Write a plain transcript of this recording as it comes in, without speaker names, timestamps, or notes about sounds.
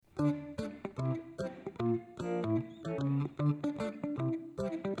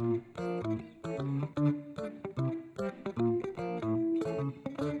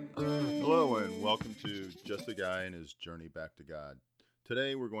guy in his journey back to God.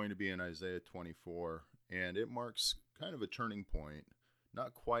 Today we're going to be in Isaiah 24, and it marks kind of a turning point,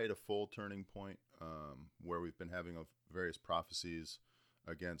 not quite a full turning point, where we've been having various prophecies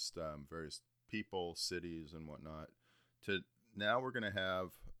against various people, cities, and whatnot. To now we're going to have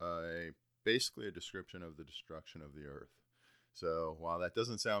basically a description of the destruction of the earth. So while that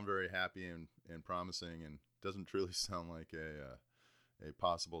doesn't sound very happy and promising, and doesn't truly sound like a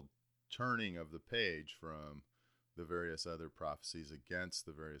possible turning of the page from the various other prophecies against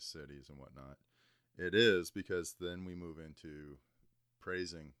the various cities and whatnot, it is, because then we move into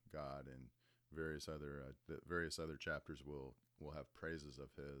praising God, and various other chapters will have praises of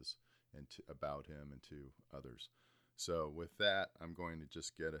His and about Him and to others. So with that, I'm going to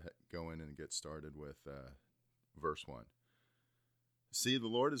just go in and get started with verse 1. See, the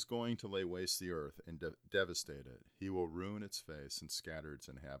Lord is going to lay waste the earth and devastate it. He will ruin its face and scatter its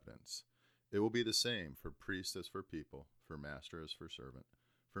inhabitants. It will be the same for priest as for people, for master as for servant,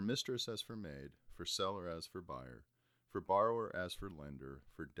 for mistress as for maid, for seller as for buyer, for borrower as for lender,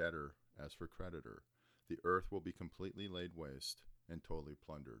 for debtor as for creditor. The earth will be completely laid waste and totally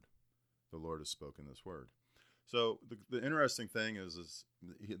plundered. The Lord has spoken this word. So the interesting thing is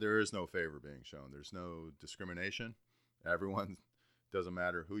there is no favor being shown. There's no discrimination. Everyone, doesn't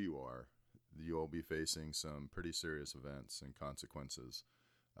matter who you are, you'll be facing some pretty serious events and consequences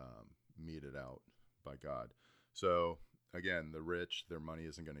meted out by God. So again, the rich, their money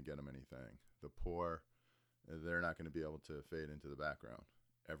isn't going to get them anything. The poor, they're not going to be able to fade into the background.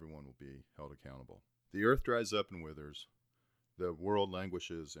 Everyone will be held accountable. The earth dries up and withers. The world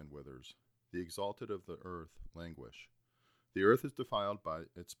languishes and withers. The exalted of the earth languish. The earth is defiled by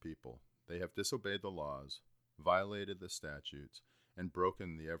its people. They have disobeyed the laws, violated the statutes, and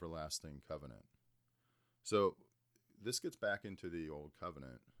broken the everlasting covenant. So this gets back into the old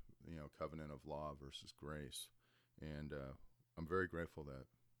covenant, covenant of law versus grace. And I'm very grateful that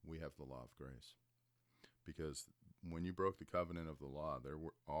we have the law of grace, because when you broke the covenant of the law, there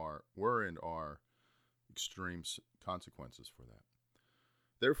were and are extreme consequences for that.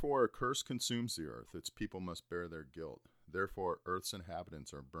 Therefore, a curse consumes the earth. Its people must bear their guilt. Therefore, earth's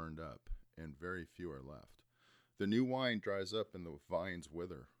inhabitants are burned up, and very few are left. The new wine dries up, and the vines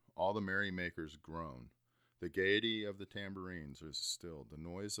wither. All the merrymakers groan. The gaiety of the tambourines is stilled. The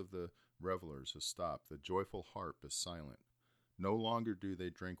noise of the revelers has stopped. The joyful harp is silent. No longer do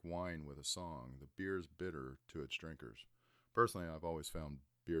they drink wine with a song. The beer is bitter to its drinkers. Personally, I've always found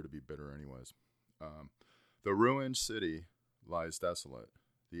beer to be bitter anyways. The ruined city lies desolate.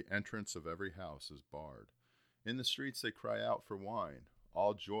 The entrance of every house is barred. In the streets they cry out for wine.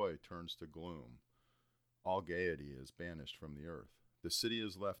 All joy turns to gloom. All gaiety is banished from the earth. The city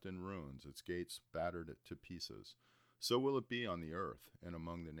is left in ruins, its gates battered to pieces. So will it be on the earth and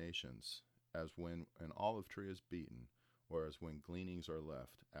among the nations, as when an olive tree is beaten, or as when gleanings are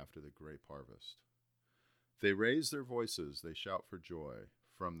left after the grape harvest. They raise their voices, they shout for joy.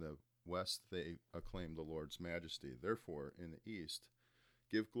 From the west they acclaim the Lord's majesty. Therefore, in the east,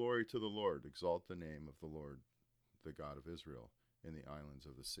 give glory to the Lord, exalt the name of the Lord, the God of Israel, in the islands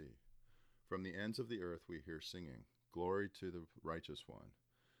of the sea. From the ends of the earth we hear singing, glory to the righteous one.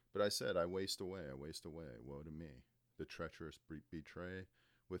 But I said, I waste away, woe to me. The treacherous betray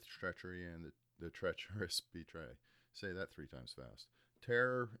with treachery, and the treacherous betray. Say that 3 times fast.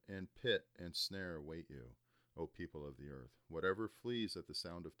 Terror and pit and snare await you, O people of the earth. Whatever flees at the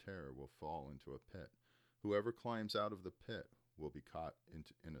sound of terror will fall into a pit. Whoever climbs out of the pit will be caught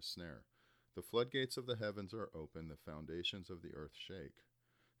in a snare. The floodgates of the heavens are open, the foundations of the earth shake.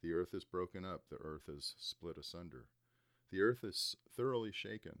 The earth is broken up, the earth is split asunder. The earth is thoroughly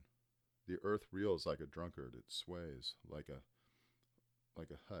shaken. The earth reels like a drunkard, it sways like a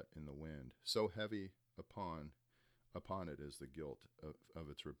hut in the wind. So heavy upon it is the guilt of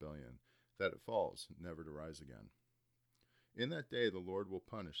its rebellion, that it falls, never to rise again. In that day the Lord will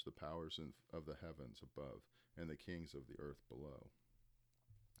punish the powers of the heavens above, and the kings of the earth below.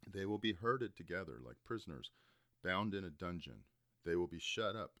 They will be herded together like prisoners, bound in a dungeon. They will be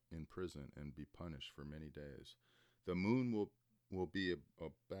shut up in prison and be punished for many days. The moon will be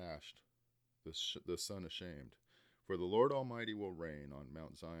abashed, the sun ashamed. For the Lord Almighty will reign on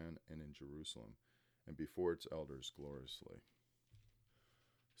Mount Zion and in Jerusalem, and before its elders gloriously.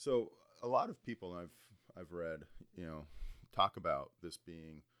 So a lot of people I've read, talk about this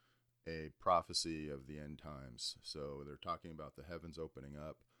being a prophecy of the end times. So they're talking about the heavens opening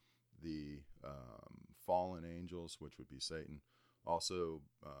up, the fallen angels, which would be Satan, also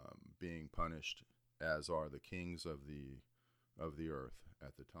being punished, as are the kings of the earth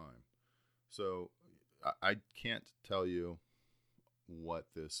at the time. So I can't tell you what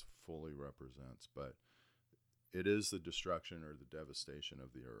this fully represents, but it is the destruction or the devastation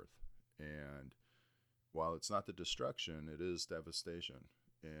of the earth. And while it's not the destruction, it is devastation.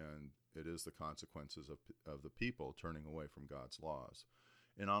 And it is the consequences of the people turning away from God's laws.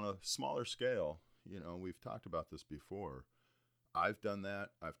 And on a smaller scale, we've talked about this before. I've done that.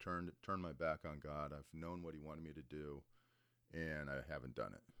 I've turned my back on God. I've known what he wanted me to do, and I haven't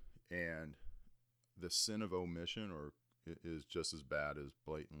done it. And the sin of omission is just as bad as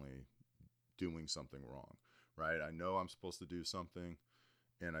blatantly doing something wrong, right? I know I'm supposed to do something,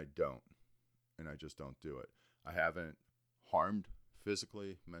 and I don't, and I just don't do it. I haven't harmed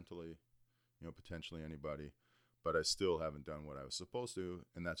physically, mentally, potentially anybody, but I still haven't done what I was supposed to,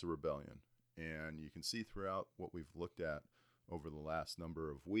 and that's a rebellion. And you can see throughout what we've looked at over the last number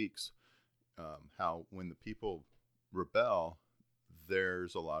of weeks, how when the people rebel,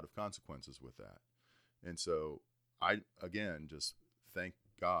 there's a lot of consequences with that. And so I, again, just thank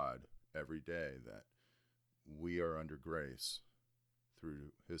God every day that we are under grace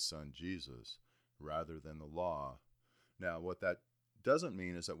through his son Jesus rather than the law. Now, what that doesn't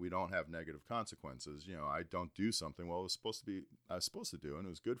mean is that we don't have negative consequences. I don't do something, I was supposed to do, and it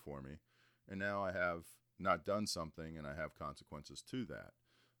was good for me. And now I have not done something and I have consequences to that.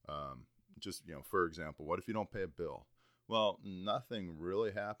 For example, what if you don't pay a bill? Well, nothing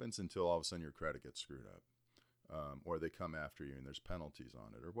really happens until all of a sudden your credit gets screwed up, or they come after you and there's penalties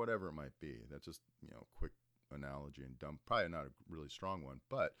on it, or whatever it might be. That's just, quick analogy and dumb, probably not a really strong one,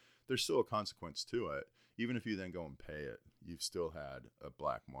 but there's still a consequence to it. Even if you then go and pay it, you've still had a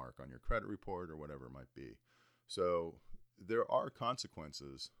black mark on your credit report or whatever it might be. So there are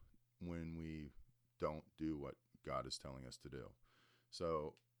consequences when we don't do what God is telling us to do.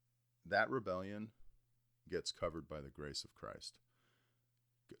 So that rebellion gets covered by the grace of Christ.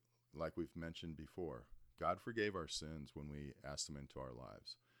 Like we've mentioned before, God forgave our sins when we asked him into our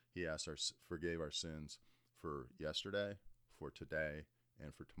lives. He forgave our sins for yesterday, for today,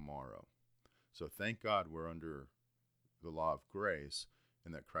 and for tomorrow. So thank God we're under the law of grace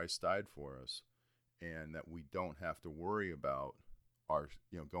and that Christ died for us, and that we don't have to worry about our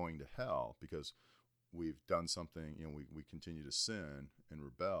going to hell because we've done something, we continue to sin and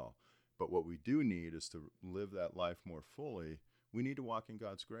rebel. But what we do need is to live that life more fully. We need to walk in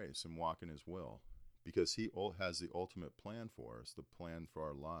God's grace and walk in his will, because he has the ultimate plan for us, the plan for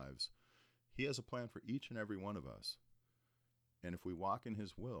our lives. He has a plan for each and every one of us. And if we walk in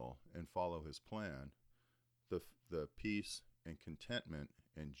his will and follow his plan, the peace and contentment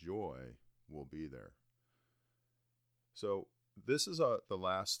and joy will be there. So this is the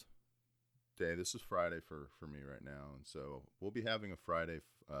last day. This is Friday for me right now. And so we'll be having a Friday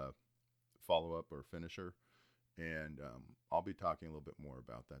follow-up or finisher. And I'll be talking a little bit more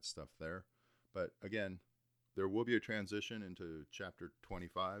about that stuff there. But again, there will be a transition into chapter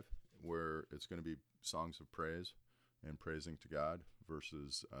 25 where it's going to be songs of praise and praising to God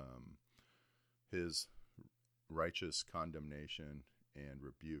versus his righteous condemnation and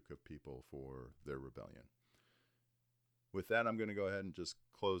rebuke of people for their rebellion. With that, I'm going to go ahead and just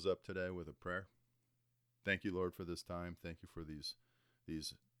close up today with a prayer. Thank you, Lord, for this time. Thank you for these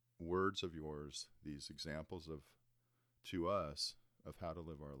words of yours, these examples to us of how to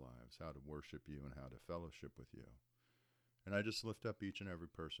live our lives, how to worship you, and how to fellowship with you. And I just lift up each and every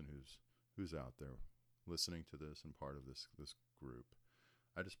person who's out there listening to this and part of this group.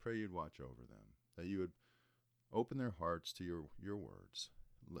 I just pray you'd watch over them, that you would open their hearts to your words.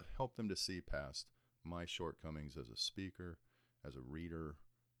 Help them to see past my shortcomings as a speaker, as a reader,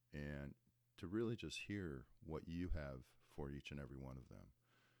 and to really just hear what you have for each and every one of them.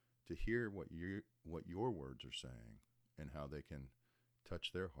 To hear what your words are saying and how they can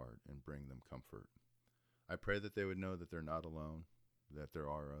touch their heart and bring them comfort. I pray that they would know that they're not alone, that there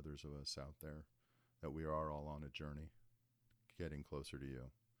are others of us out there, that we are all on a journey getting closer to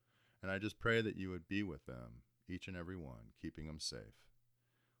you. And I just pray that you would be with them, each and every one, keeping them safe.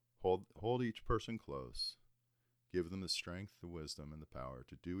 Hold each person close. Give them the strength, the wisdom, and the power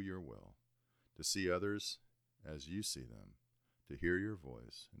to do your will, to see others as you see them, to hear your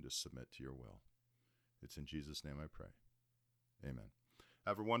voice, and to submit to your will. It's in Jesus' name I pray. Amen.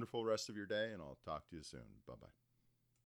 Have a wonderful rest of your day, and I'll talk to you soon. Bye-bye.